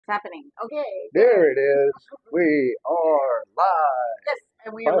happening. Okay. There it is. We are live. Yes,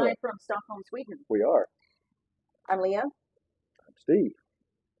 and we are Finally. live from Stockholm, Sweden. We are. I'm Leah, I'm Steve.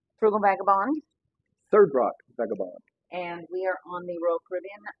 Frugal Vagabond, Third Rock Vagabond. and we are on the Royal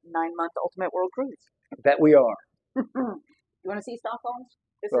Caribbean 9-month Ultimate World Cruise. That we are. You want to see Stockholm?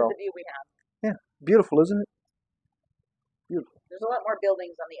 This Well, is the view we have. Yeah. Beautiful, isn't it? Beautiful. There's a lot more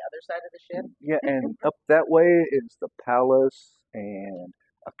buildings on the other side of the ship. Yeah, and up that way is the palace and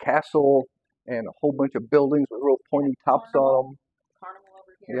a castle and a whole bunch of buildings with real pointy tops on Carnival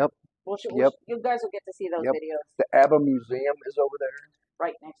over them. here. Yep. Yep. You guys will get to see those Yep. videos The ABBA Museum is over there.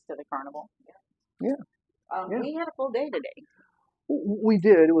 right next to the carnival. Yeah. Yeah. We had a full day today. We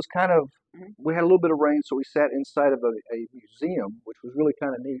did. It was kind of, Mhm. we had a little bit of rain, so we sat inside of a museum, which was really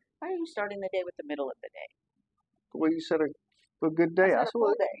kind of neat. Why are you starting the day with the middle of the day? Well, you said a good day. I said a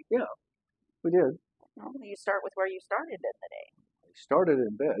full day. Yeah, we did. Well, you start with where you started in the day. We started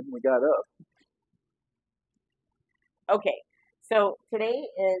in bed and we got up. Okay, so today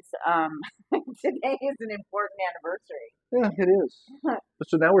is today is an important anniversary. Yeah, it is.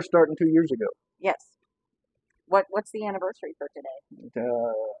 So now we're starting 2 years ago. Yes. What's the anniversary for today?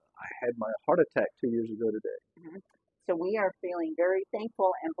 I had my heart attack 2 years ago today. So we are feeling very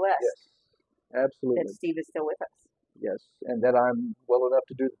thankful and blessed Yes, absolutely. that Steve is still with us. Yes, and that I'm well enough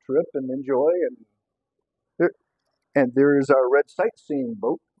to do the trip and enjoy. And there is our red sightseeing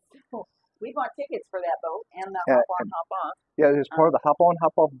boat. We bought tickets for that boat and the Yeah, hop on, hop off. Yeah, it's part of the hop on,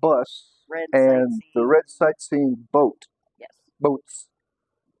 hop off bus Red and the sightseeing. red sightseeing boat. Yes. Boats.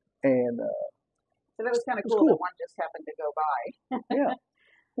 And So that was kind of It's cool that cool. one just happened to go by. yeah,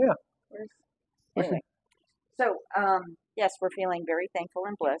 yeah. Anyway, so yes, we're feeling very thankful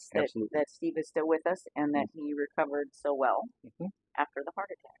and blessed Absolutely. that Steve is still with us and that he recovered so well Mhm. after the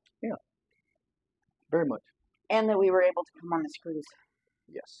heart attack, Very much. and that we were able to come on this cruise.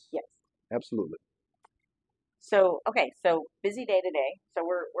 Yes. Yes. Absolutely. So okay, so busy day today. So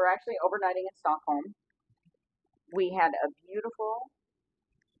we're actually overnighting in Stockholm. We had a beautiful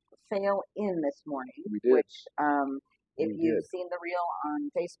sail in this morning, We did. which if We you've did. seen the reel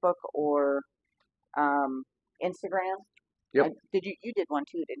on Facebook or Instagram, Yep. you did one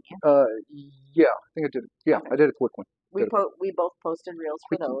too, didn't you? Yeah, I think I did. Yeah, Okay. I did a quick one. We both posted reels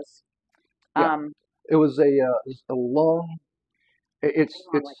for Quickie. those. Yeah. It was a long. It's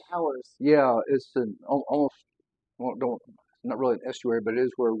like hours. yeah. It's an almost not really an estuary, but it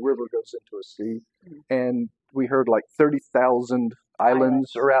is where a river goes into a sea. Mhm. And we heard like 30,000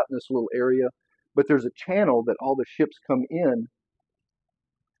 islands are out in this little area. But there's a channel that all the ships come in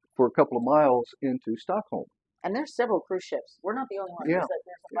for a couple of miles into Stockholm. And there's several cruise ships. We're not the only one. Yeah.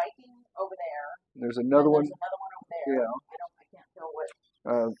 There's a Viking over there. There's another one. There's another one over there. Yeah. I can't tell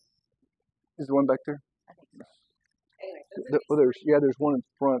what. Is the one back there? I think so. Anyway, There's one in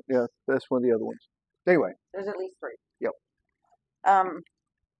front. Yeah, that's one of the other ones. Anyway, there's at least 3. Yep. Um,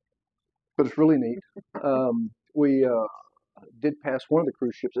 but it's really neat. We did pass one of the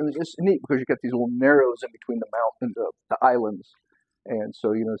cruise ships, and it's neat because you got these little narrows in between the mountains, the islands, and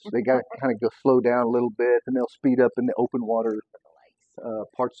so so they got to kind of go slow down a little bit, and they'll speed up in the open water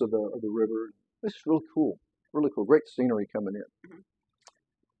parts of the river. This is really cool, great scenery coming in. Mhm.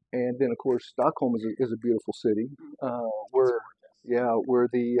 And then of course Stockholm is a beautiful city. Where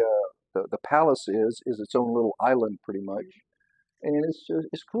the palace is its own little island pretty much. And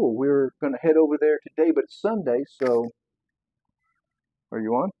it's cool. We're going to head over there today, but it's Sunday, so are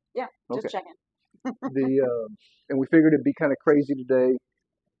you on? Yeah, just Okay. checking. And we figured it'd be kind of crazy today.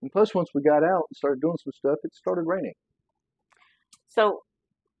 And plus, once we got out and started doing some stuff, it started raining. So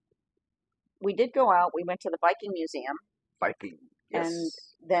we did go out. We went to the Viking Museum. Viking. Yes. And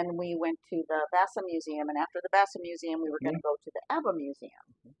then we went to the Vasa Museum. And after the Vasa Museum, we were going to go to the ABBA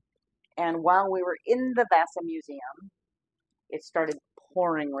Museum. And while we were in the Vasa Museum, it started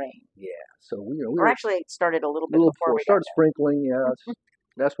pouring rain. Yeah. So we Or actually, it started a little bit before we got started there. sprinkling. Yeah.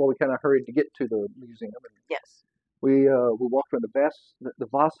 That's why we kind of hurried to get to the museum. And Yes. we walked around the Vasa. The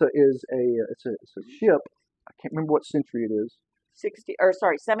Vasa is it's a ship. I can't remember what century it is.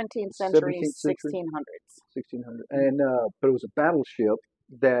 17th century, 17th century. 1600s. 1600. And but it was a battleship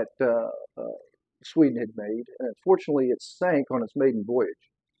that Sweden had made. And unfortunately, it sank on its maiden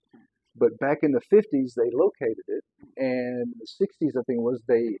voyage. But back in the 50s, they located it, and in the 60s, I think it was,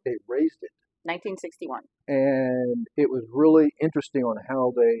 they raised it. 1961. And it was really interesting on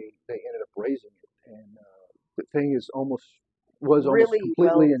how they ended up raising it. And the thing was almost Really completely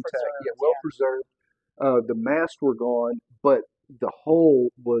well intact. preserved, Yeah, well preserved. The masts were gone, but the hull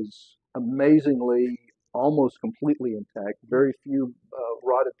was amazingly almost completely intact. Very few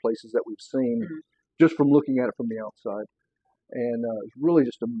rotted places that we've seen just from looking at it from the outside. and it's really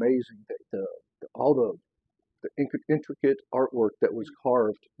just amazing that all the intricate artwork that was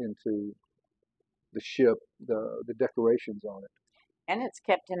carved into the ship, the decorations on it. And it's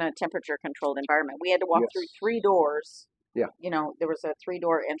kept in a temperature controlled environment. We had to walk through Yes. 3 doors. Yeah. There was a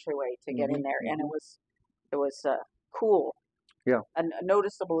 3-door entryway to get in there, and it was cool. Yeah. A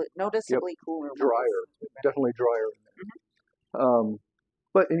noticeably cooler. Drier, definitely drier in there.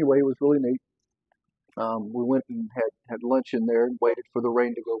 But anyway, it was really neat. We went and had lunch in there and waited for the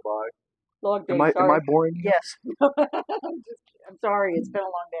rain to go by. Long day. Am I boring you? Yes. I'm sorry. It's been a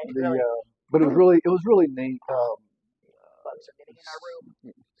long day. Really. But it was really neat. Bugs are getting in our room.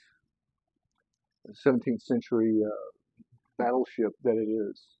 The 17th century battleship that it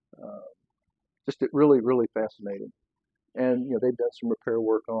is. Just really fascinating. And they've done some repair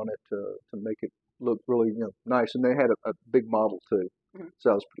work on it to make it look really nice. And they had a big model too, so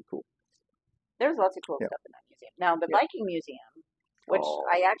that was pretty cool. There's lots of cool stuff in that museum. Now the Viking Museum, which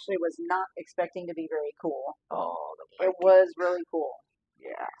I actually was not expecting to be very cool. It was really cool.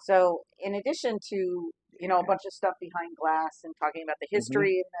 Yeah. So in addition to a bunch of stuff behind glass and talking about the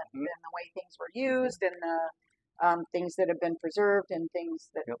history and the way things were used and the things that have been preserved and things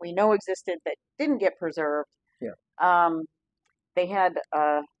that we know existed that didn't get preserved. Yeah. They had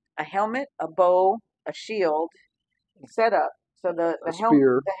a helmet, a bow, a shield set up. So the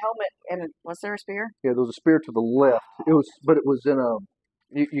spear. The helmet, and was there a spear? Yeah, there was a spear to the left. It was in a.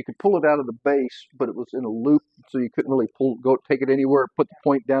 You could pull it out of the base, but it was in a loop, so you couldn't really take it anywhere, put the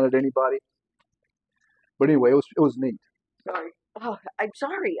point down at anybody. But anyway, it was neat. Sorry. Oh, I'm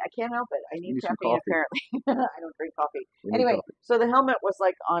sorry. I can't help it. I need caffeine apparently. I don't drink coffee. Anyway, so the helmet was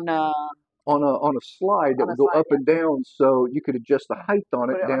like on a slide that would go up and down, so you could adjust the height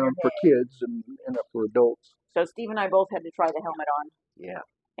on it down for kids and up for adults. So Steve and I both had to try the helmet on. Yeah.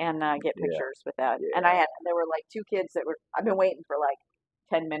 And get pictures with that. Yeah. And there were like 2 kids I've been waiting for like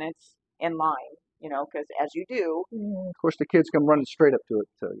 10 minutes in line, because as you do. Of course, the kids come running straight up to it,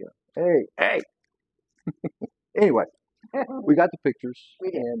 so hey. Anyway, we got the pictures,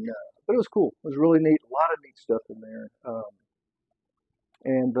 we did. But it was cool. It was really neat. A lot of neat stuff in there.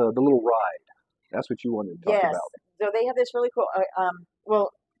 And the little ride. That's what you wanted to talk about. So they have this really cool.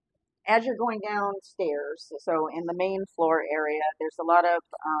 Well, as you're going downstairs, so in the main floor area, there's a lot of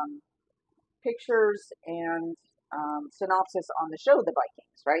pictures and synopsis on the show The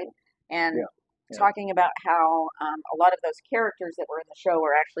Vikings, right? And talking about how a lot of those characters that were in the show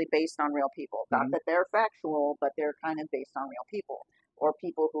are actually based on real people. Not that they're factual, but they're kind of based on real people, or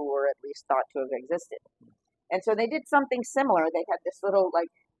people who were at least thought to have existed. And so they did something similar. They had this little,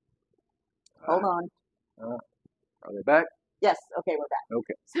 hold on. Are they back? Yes. Okay, we're back.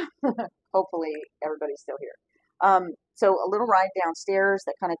 Okay. So, hopefully everybody's still here. So a little ride downstairs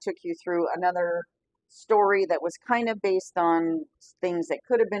that kind of took you through another story that was kind of based on things that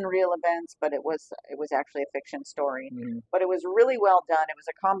could have been real events, but it was actually a fiction story. But it was really well done. It was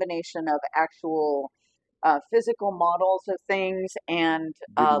a combination of actual physical models of things and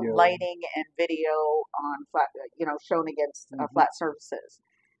lighting and video on flat, shown against flat surfaces.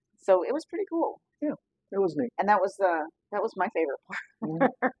 So it was pretty cool. Yeah, it was neat. And that was my favorite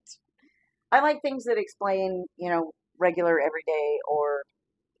part. I like things that explain, regular, everyday, or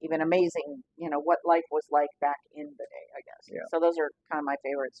even amazing, what life was like back in the day, I guess. Yeah. So those are kind of my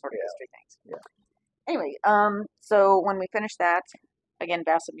favorite sort of history things. Yeah. Anyway, so when we finished that, again,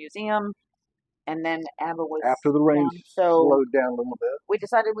 Bassett Museum, and then ABBA was after the rain slowed down a little bit. We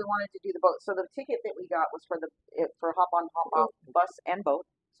decided we wanted to do the boat. So the ticket that we got was for hop on, hop off bus and boat.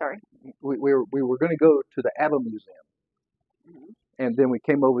 Sorry. We were going to go to the ABBA Museum, and then we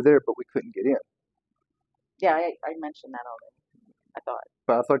came over there, but we couldn't get in. Yeah, I mentioned that already. I thought.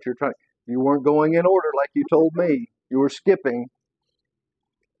 But I thought you weren't going in order like you told me. You were skipping.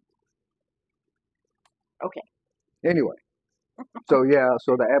 Okay. Anyway, so the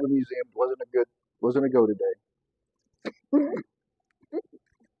ABBA Museum wasn't a go today.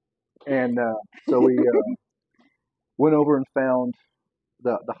 And so we went over and found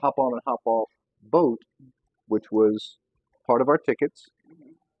the hop on and hop off boat, which was part of our tickets.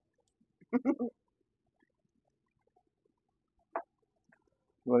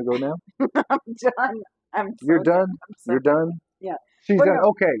 You want to go now? I'm done. You're done? You're done? Yeah. She's done? No.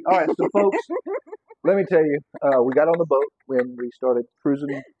 Okay. All right. So, folks, let me tell you, we got on the boat when we started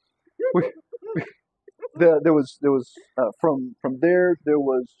cruising. There was from there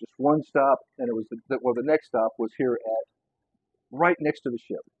was just one stop, and it was the next stop was here right next to the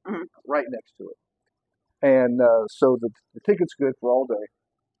ship, right next to it. And so the ticket's good for all day,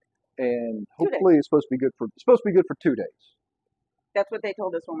 and hopefully it's supposed to be good for 2 days. That's what they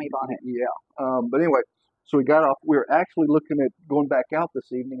told us when we bought it. Yeah. But anyway, So we got off. We were actually looking at going back out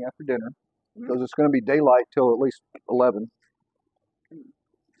this evening after dinner because it's going to be daylight till at least 11.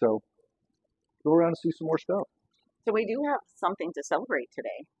 So go around and see some more stuff. So we do have something to celebrate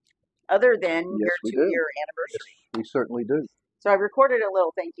today, other than Yes, your we do. 2-year anniversary. Yes, we certainly do. So I recorded a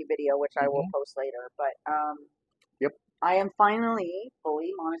little thank you video, which I will post later. But Yep. I am finally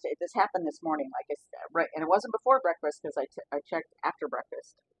fully monetized. This happened this morning, like I said, right? And it wasn't before breakfast because I checked after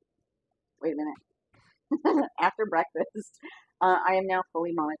breakfast. Wait a minute. After breakfast, I am now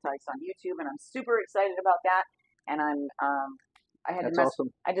fully monetized on YouTube, and I'm super excited about that. And That's awesome.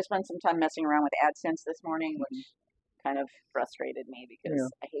 I just spent some time messing around with AdSense this morning, which kind of frustrated me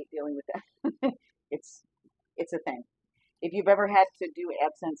because I hate dealing with that. it's a thing. If you've ever had to do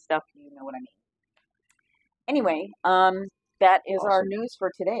AdSense stuff, you know what I mean. Anyway, that is our news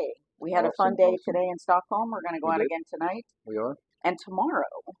for today. We had a fun day today in Stockholm. We're going to go out again tonight. We are. And tomorrow.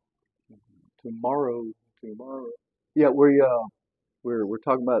 Tomorrow. Yeah, we're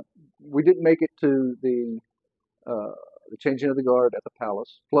talking about. We didn't make it to the changing of the guard at the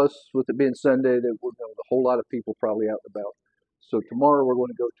palace. Plus, with it being Sunday, there were a whole lot of people probably out and about. So tomorrow we're going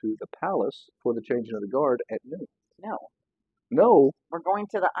to go to the palace for the changing of the guard at noon. No. We're going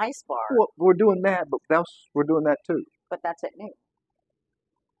to the ice bar. Well, we're doing that, but we're doing that too. But that's at noon.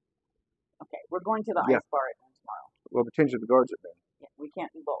 Okay, we're going to the ice bar at noon tomorrow. Well, the changing of the guard's at noon. Yeah, we can't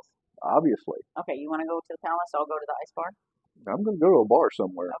do both. Obviously. Okay, you want to go to the palace? I'll go to the ice bar. I'm going to go to a bar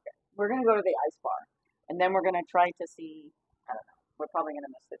somewhere. Okay, we're going to go to the ice bar. And then we're going to try to see, I don't know, we're probably going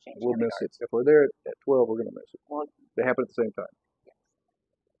to miss the changing of the guards. We'll miss it. If we're there at 12, we're going to miss it. Well, they happen at the same time. Yes.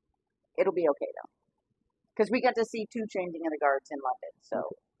 It'll be okay, though. Because we got to see 2 changing of the guards in London, so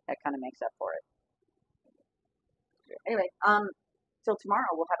that kind of makes up for it. Anyway, till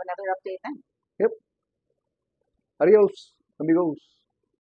tomorrow, we'll have another update then. Yep. Adios, amigos.